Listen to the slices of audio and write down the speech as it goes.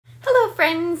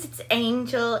friends, it's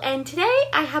Angel, and today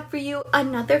I have for you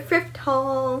another thrift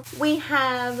haul. We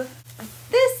have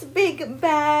this big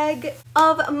bag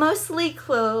of mostly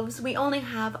clothes. We only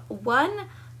have one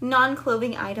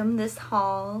non-clothing item this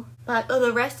haul, but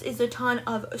the rest is a ton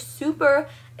of super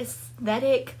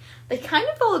aesthetic, they kind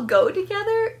of all go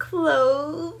together,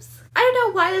 clothes. I don't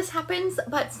know why this happens,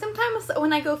 but sometimes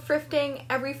when I go thrifting,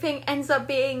 everything ends up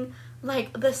being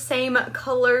like the same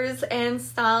colors and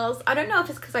styles. I don't know if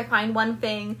it's because I find one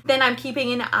thing, then I'm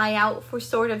keeping an eye out for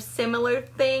sort of similar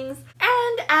things.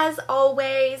 And as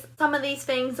always, some of these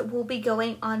things will be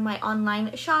going on my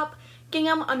online shop,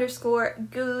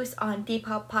 Gingham_Goose on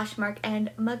Depop, Poshmark,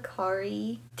 and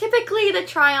Mercari. Typically, the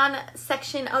try-on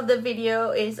section of the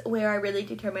video is where I really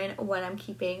determine what I'm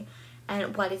keeping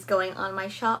and what is going on my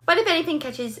shop. But if anything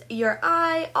catches your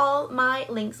eye, all my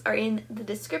links are in the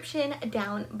description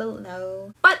down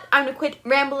below. But I'm gonna quit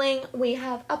rambling. We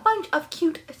have a bunch of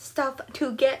cute stuff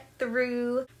to get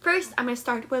through. First, I'm gonna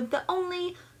start with the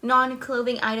only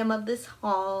non-clothing item of this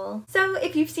haul. So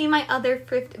if you've seen my other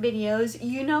thrift videos,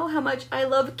 you know how much I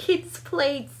love kids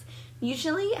plates,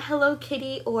 usually Hello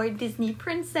Kitty or Disney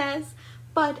Princess,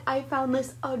 but I found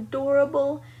this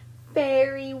adorable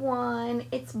fairy one.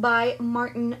 It's by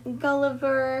Martin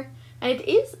Gulliver and it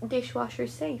is dishwasher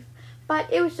safe,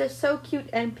 but it was just so cute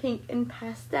and pink and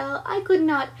pastel. I could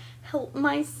not help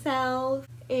myself.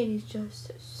 It is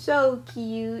just so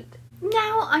cute.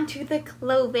 Now onto the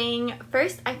clothing.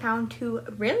 First, I found two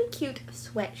really cute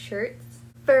sweatshirts.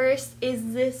 First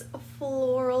is this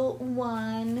floral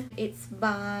one. It's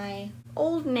by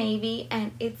Old Navy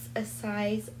and it's a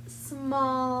size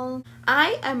small.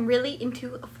 I am really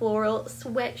into floral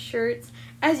sweatshirts,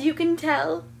 as you can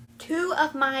tell. Two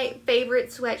of my favorite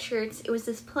sweatshirts, it was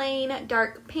this plain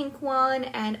dark pink one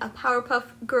and a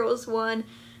Powerpuff Girls one.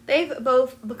 They've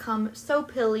both become so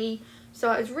pilly, so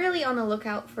I was really on the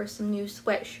lookout for some new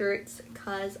sweatshirts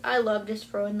because I love just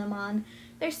throwing them on.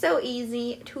 They're so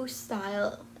easy to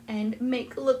style and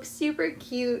make look super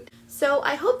cute. So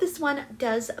I hope this one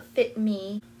does fit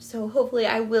me. So hopefully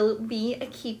I will be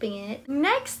keeping it.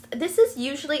 Next, this is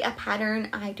usually a pattern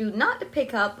I do not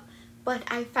pick up, but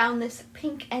I found this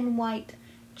pink and white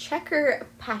checker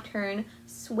pattern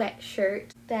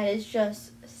sweatshirt that is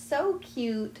just so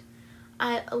cute.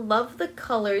 I love the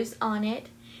colors on it.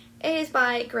 It is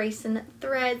by Grayson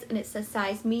Threads and it's a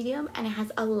size medium and it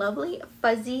has a lovely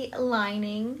fuzzy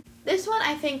lining. This one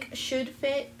I think should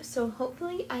fit, so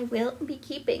hopefully I will be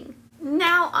keeping.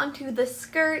 Now onto the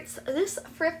skirts. This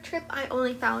thrift trip I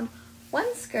only found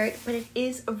one skirt, but it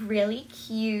is really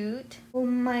cute. Oh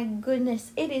my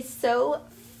goodness, it is so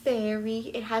fairy.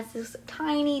 It has this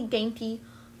tiny dainty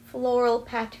floral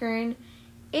pattern.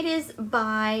 It is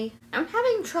by, I'm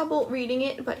having trouble reading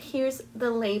it, but here's the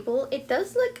label. It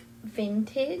does look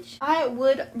vintage. I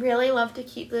would really love to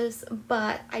keep this,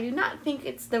 but I do not think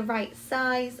it's the right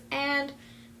size, and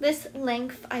this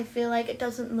length I feel like it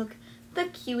doesn't look the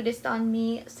cutest on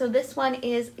me, so this one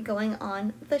is going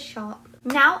on the shop.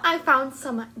 Now I found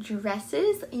some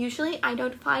dresses. Usually I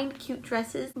don't find cute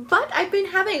dresses, but I've been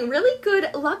having really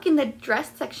good luck in the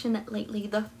dress section lately.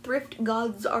 The thrift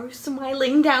gods are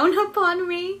smiling down upon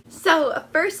me. So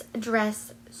first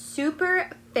dress,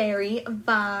 super fairy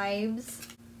vibes.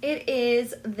 It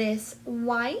is this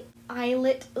white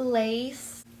eyelet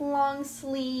lace long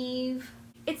sleeve.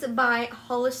 It's by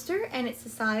Hollister and it's a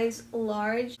size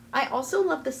large. I also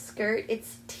love the skirt.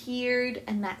 It's tiered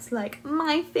and that's like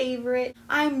my favorite.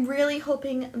 I'm really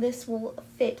hoping this will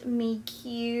fit me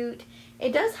cute.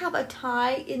 It does have a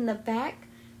tie in the back,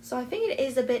 so I think it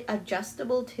is a bit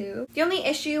adjustable too. The only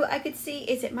issue I could see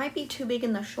is it might be too big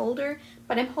in the shoulder,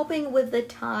 but I'm hoping with the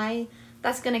tie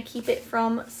that's gonna keep it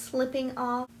from slipping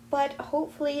off. But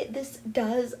hopefully this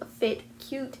does fit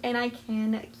cute and I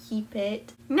can keep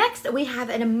it. Next, we have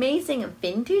an amazing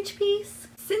vintage piece.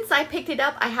 Since I picked it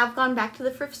up, I have gone back to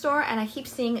the thrift store and I keep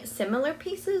seeing similar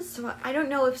pieces. So I don't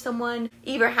know if someone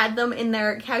either had them in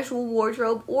their casual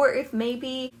wardrobe or if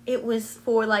maybe it was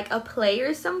for like a play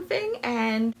or something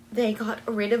and they got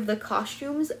rid of the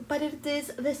costumes. But it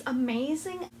is this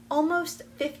amazing, almost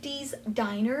 50s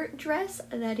diner dress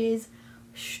that is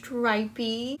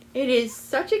stripy. It is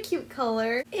such a cute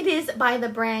color. It is by the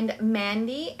brand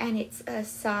Mandy and it's a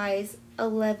size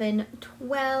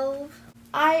 11-12.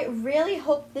 I really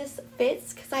hope this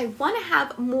fits because I want to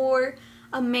have more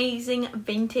amazing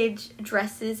vintage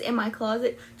dresses in my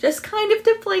closet, just kind of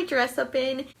to play dress up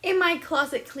in. In my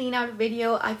closet clean out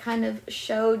video, I kind of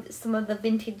showed some of the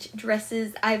vintage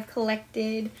dresses I've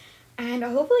collected, and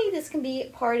hopefully this can be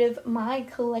part of my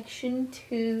collection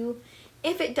too,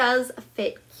 if it does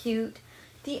fit cute.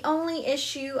 The only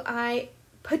issue I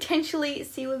potentially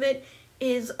see with it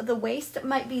is the waist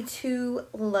might be too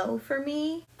low for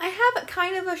me. I have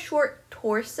kind of a short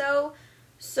torso,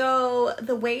 so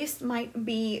the waist might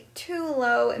be too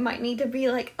low. It might need to be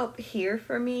like up here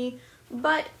for me,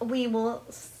 but we will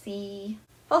see.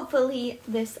 Hopefully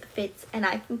this fits and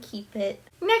I can keep it.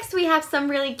 Next we have some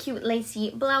really cute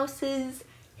lacy blouses.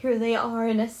 Here they are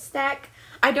in a stack.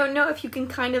 I don't know if you can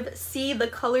kind of see the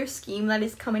color scheme that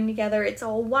is coming together. It's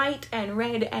all white and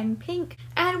red and pink.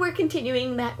 And we're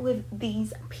continuing that with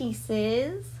these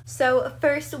pieces. So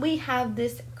first we have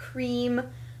this cream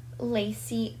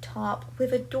lacy top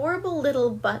with adorable little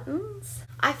buttons.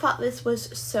 I thought this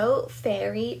was so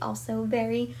fairy, also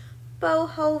very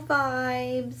boho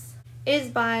vibes. It is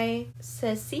by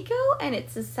Sesiko and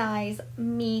it's a size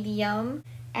medium.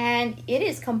 And it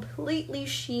is completely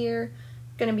sheer.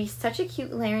 Gonna be such a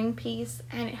cute layering piece,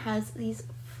 and it has these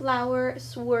flower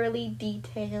swirly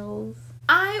details.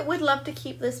 I would love to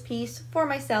keep this piece for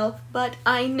myself, but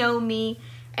I know me.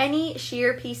 Any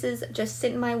sheer pieces just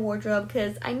sit in my wardrobe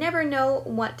because I never know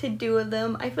what to do with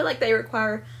them. I feel like they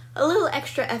require a little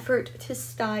extra effort to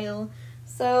style.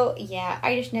 So yeah,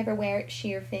 I just never wear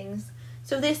sheer things.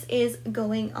 So this is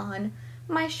going on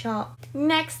my shop.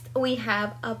 Next we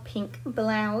have a pink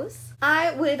blouse.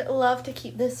 I would love to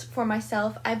keep this for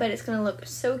myself. I bet it's gonna look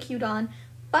so cute on,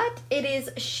 but it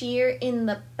is sheer in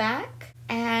the back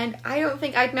and I don't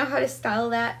think I'd know how to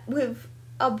style that with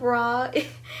a bra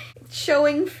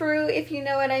showing through, if you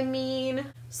know what I mean.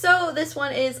 So this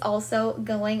one is also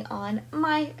going on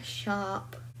my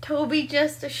shop. Toby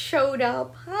just showed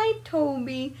up. Hi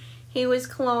Toby. He was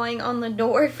clawing on the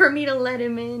door for me to let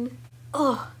him in.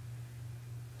 Oh,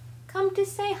 come to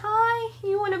say hi?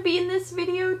 You want to be in this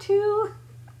video too?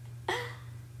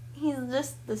 He's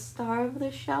just the star of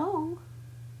the show.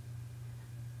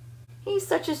 He's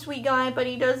such a sweet guy, but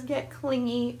he does get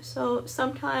clingy, so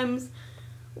sometimes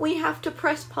we have to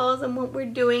press pause on what we're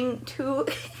doing to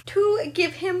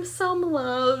give him some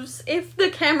loves. If the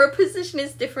camera position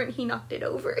is different, he knocked it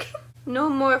over. No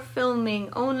more filming,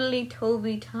 only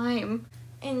Toby time.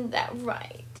 Isn't that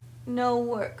right? No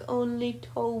work, only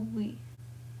Toby.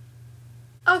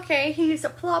 Okay, he's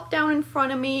plopped down in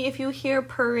front of me. If you hear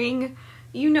purring,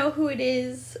 you know who it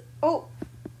is. Oh,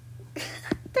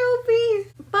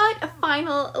 Toby. But a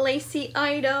final lacy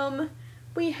item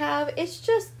we have, it's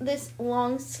just this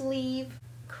long sleeve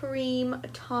cream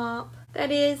top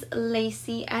that is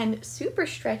lacy and super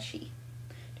stretchy.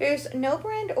 There's no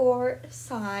brand or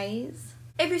size.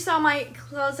 If you saw my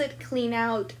closet clean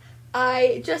out,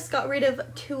 I just got rid of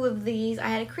 2 of these. I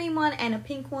had a cream one and a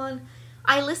pink one.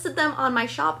 I listed them on my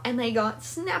shop and they got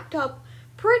snapped up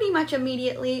pretty much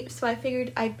immediately, so I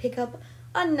figured I'd pick up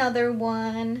another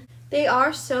one. They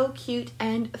are so cute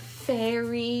and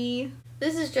fairy.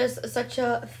 This is just such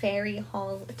a fairy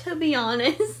haul, to be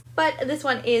honest. But this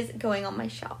one is going on my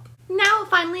shop. Now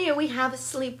finally we have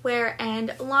sleepwear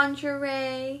and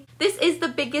lingerie. This is the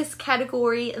biggest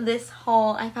category this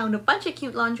haul. I found a bunch of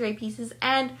cute lingerie pieces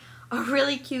and a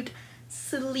really cute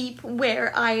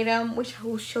sleepwear item, which I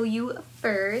will show you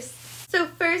first. So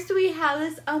first we have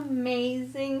this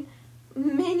amazing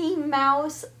Minnie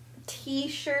Mouse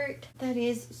t-shirt that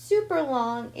is super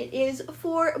long. It is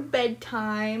for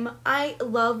bedtime. I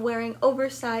love wearing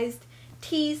oversized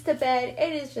tees to bed.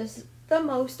 It is just the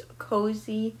most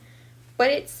cozy. But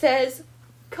it says,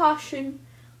 "Caution,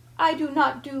 I do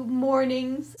not do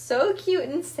mornings." So cute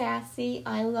and sassy.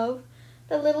 I love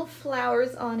the little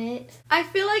flowers on it. I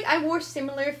feel like I wore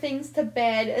similar things to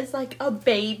bed as like a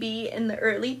baby in the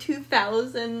early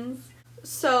 2000s.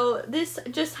 So this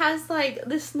just has like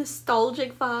this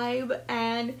nostalgic vibe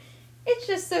and it's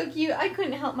just so cute. I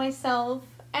couldn't help myself.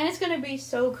 And it's gonna be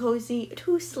so cozy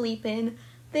to sleep in.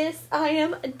 This I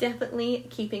am definitely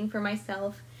keeping for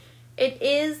myself. It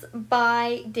is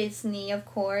by Disney, of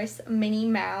course, Minnie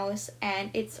Mouse,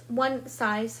 and it's one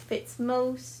size fits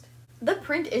most. The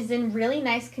print is in really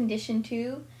nice condition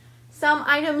too. Some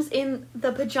items in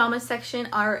the pajama section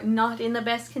are not in the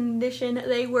best condition.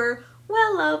 They were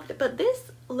well loved, but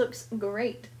this looks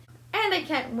great. And I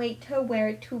can't wait to wear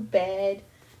it to bed.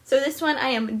 So this one I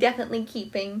am definitely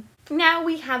keeping. Now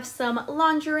we have some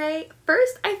lingerie.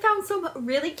 First, I found some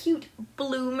really cute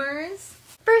bloomers.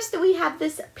 First, we have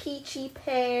this peachy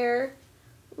pair.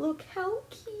 Look how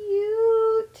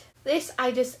cute. This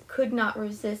I just could not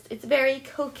resist. It's very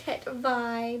Coquette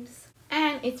vibes.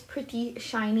 And it's pretty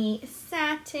shiny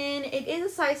satin. It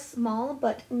is a size small,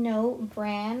 but no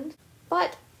brand.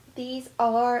 But these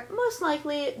are most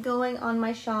likely going on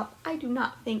my shop. I do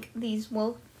not think these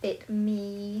will fit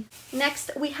me. Next,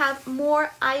 we have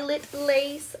more eyelet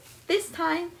lace. This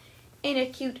time in a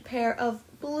cute pair of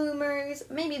bloomers.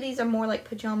 Maybe these are more like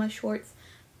pajama shorts,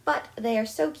 but they are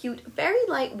so cute. Very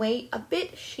lightweight, a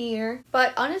bit sheer,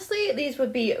 but honestly these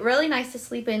would be really nice to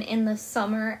sleep in the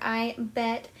summer, I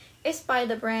bet. It's by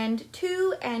the brand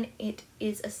Two, and it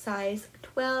is a size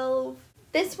 12.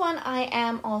 This one I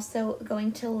am also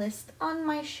going to list on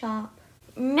my shop.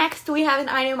 Next we have an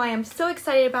item I am so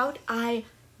excited about. I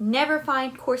never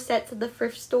find corsets at the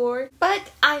thrift store,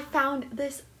 but I found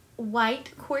this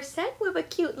white corset with a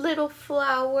cute little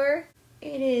flower.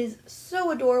 It is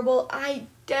so adorable. I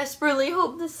desperately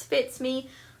hope this fits me.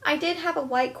 I did have a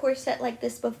white corset like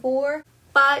this before,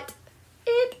 but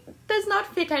it does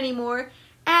not fit anymore,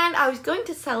 and I was going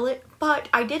to sell it, but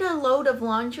I did a load of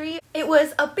laundry. It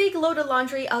was a big load of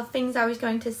laundry of things I was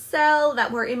going to sell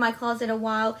that were in my closet a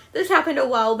while. This happened a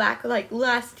while back, like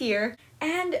last year.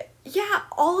 And yeah,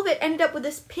 all of it ended up with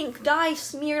this pink dye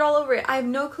smeared all over it. I have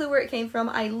no clue where it came from.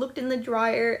 I looked in the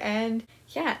dryer and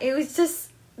yeah, it was just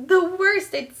the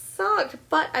worst. It sucked.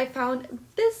 But I found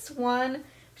this one,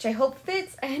 which I hope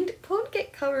fits and won't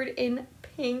get covered in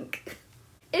pink.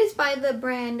 It is by the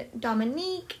brand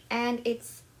Dominique, and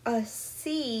it's a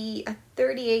C, a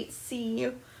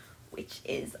 38C, which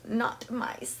is not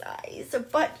my size.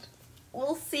 But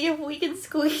we'll see if we can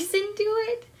squeeze into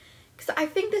it. Because I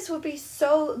think this would be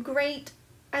so great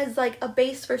as like a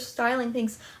base for styling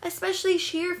things, especially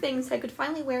sheer things. I could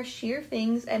finally wear sheer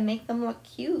things and make them look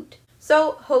cute.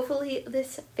 So hopefully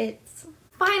this fits.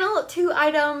 Final two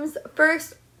items.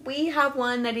 First, we have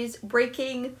one that is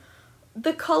breaking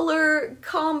the color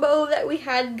combo that we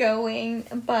had going,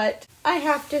 but I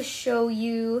have to show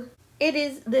you. It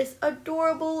is this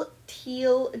adorable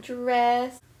teal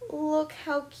dress. Look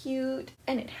how cute.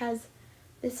 And it has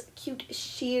this cute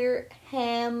sheer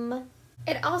hem.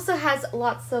 It also has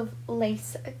lots of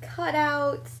lace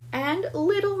cutouts and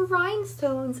little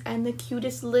rhinestones and the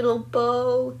cutest little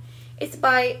bow. It's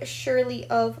by Shirley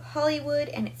of Hollywood,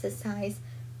 and it's a size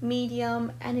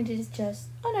medium, and it is just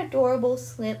an adorable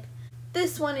slip.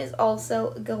 This one is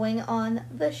also going on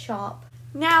the shop.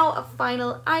 Now, a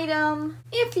final item.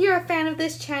 If you're a fan of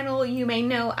this channel, you may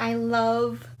know I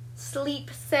love sleep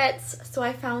sets, so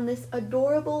I found this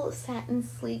adorable satin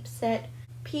sleep set,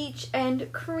 peach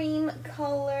and cream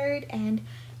colored, and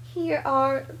here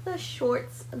are the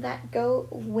shorts that go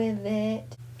with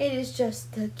it. It is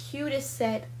just the cutest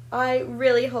set. I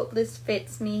really hope this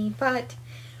fits me, but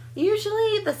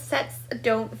usually the sets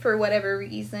don't for whatever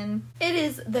reason. It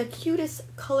is the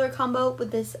cutest color combo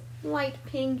with this light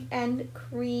pink and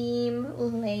cream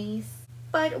lace.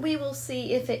 But we will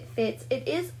see if it fits. It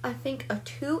is, I think, a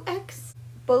 2X,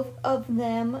 both of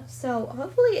them. So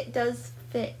hopefully it does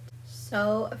fit.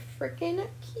 So freaking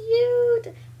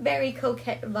cute. Very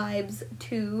Coquette vibes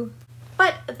too.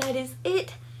 But that is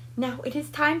it. Now it is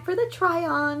time for the try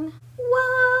on.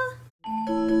 Wah!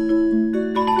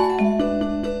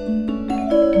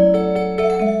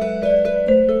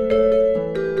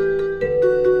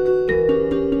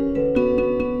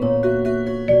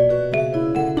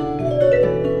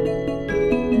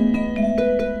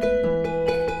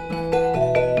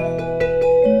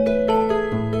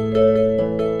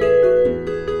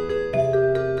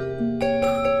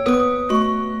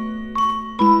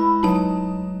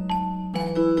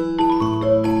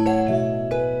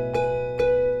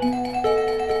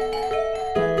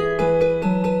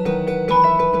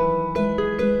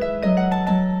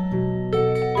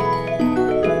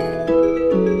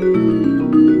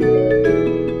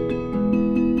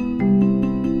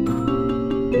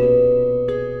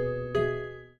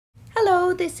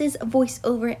 This is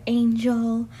Voiceover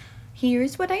Angel.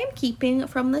 Here's what I am keeping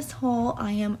from this haul.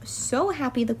 I am so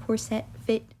happy the corset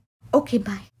fit. Okay,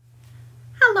 bye.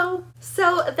 Hello.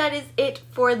 So that is it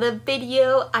for the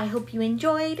video. I hope you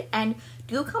enjoyed, and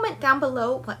do comment down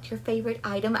below what your favorite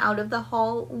item out of the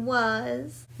haul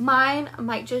was. Mine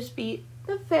might just be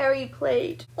the fairy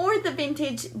plate or the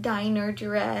vintage diner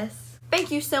dress.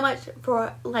 Thank you so much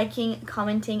for liking,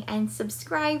 commenting, and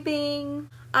subscribing.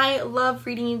 I love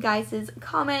reading you guys'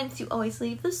 comments. You always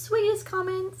leave the sweetest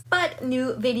comments. But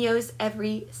new videos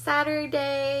every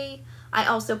Saturday. I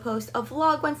also post a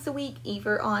vlog once a week,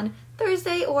 either on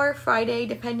Thursday or Friday,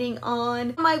 depending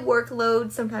on my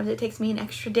workload. Sometimes it takes me an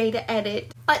extra day to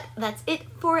edit. But that's it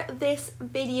for this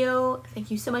video.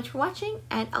 Thank you so much for watching,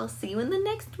 and I'll see you in the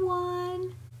next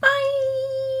one. Bye!